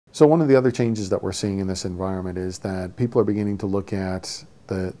So one of the other changes that we're seeing in this environment is that people are beginning to look at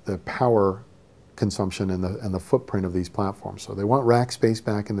the power consumption and the footprint of these platforms. So they want rack space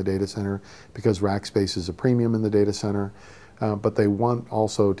back in the data center because rack space is a premium in the data center, but they want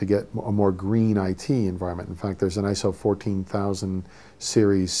also to get a more green IT environment. In fact, there's an ISO 14000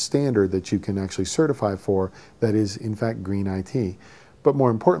 series standard that you can actually certify for that is in fact green IT. But more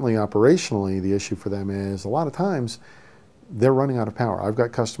importantly, operationally, the issue for them is a lot of times they're running out of power. I've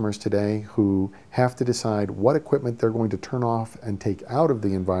got customers today who have to decide what equipment they're going to turn off and take out of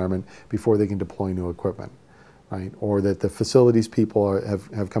the environment before they can deploy new equipment, right? Or that the facilities people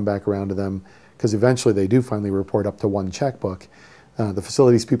have come back around to them, because eventually they do finally report up to one checkbook. The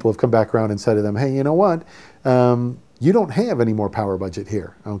facilities people have come back around and said to them, hey, you know what? You don't have any more power budget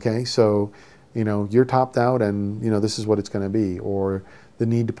here, okay? So, you know, you're topped out and, you know, this is what it's going to be. Or the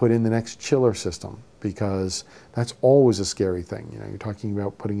need to put in the next chiller system, because that's always a scary thing. You know, you're talking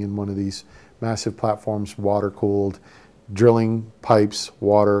about putting in one of these massive platforms, water-cooled, drilling pipes,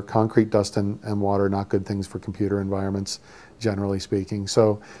 water, concrete dust and water, not good things for computer environments, generally speaking.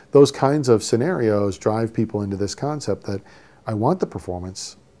 So those kinds of scenarios drive people into this concept that I want the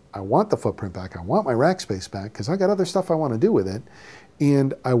performance, I want the footprint back, I want my rack space back, because I got other stuff I want to do with it,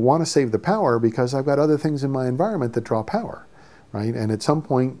 and I want to save the power because I've got other things in my environment that draw power, right? And at some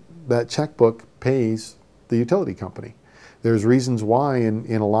point, that checkbook pays the utility company. There's reasons why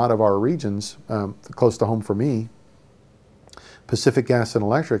in a lot of our regions, close to home for me, Pacific Gas and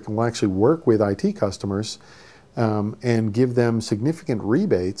Electric will actually work with IT customers and give them significant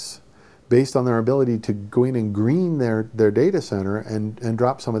rebates based on their ability to go in and green their data center and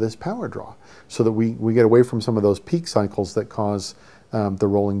drop some of this power draw, so that we get away from some of those peak cycles that cause the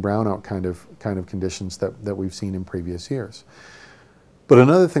rolling brownout kind of conditions that we've seen in previous years. But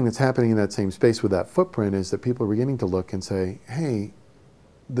another thing that's happening in that same space with that footprint is that people are beginning to look and say, hey,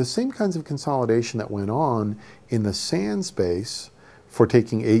 the same kinds of consolidation that went on in the SAN space for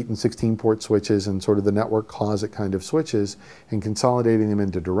taking 8 and 16 port switches and sort of the network closet kind of switches and consolidating them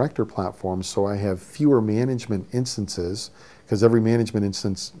into director platforms, so I have fewer management instances, because every management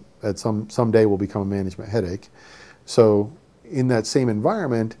instance at some day will become a management headache. So in that same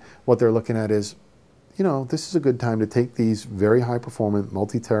environment, what they're looking at is, you know, this is a good time to take these very high performant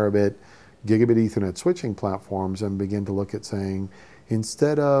multi-terabit gigabit Ethernet switching platforms and begin to look at saying,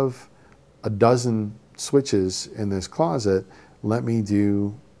 instead of a dozen switches in this closet, let me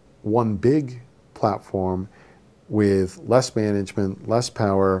do one big platform with less management, less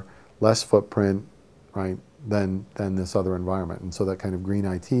power, less footprint, right, than this other environment. And so that kind of green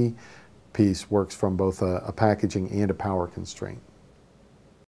IT piece works from both a packaging and a power constraint.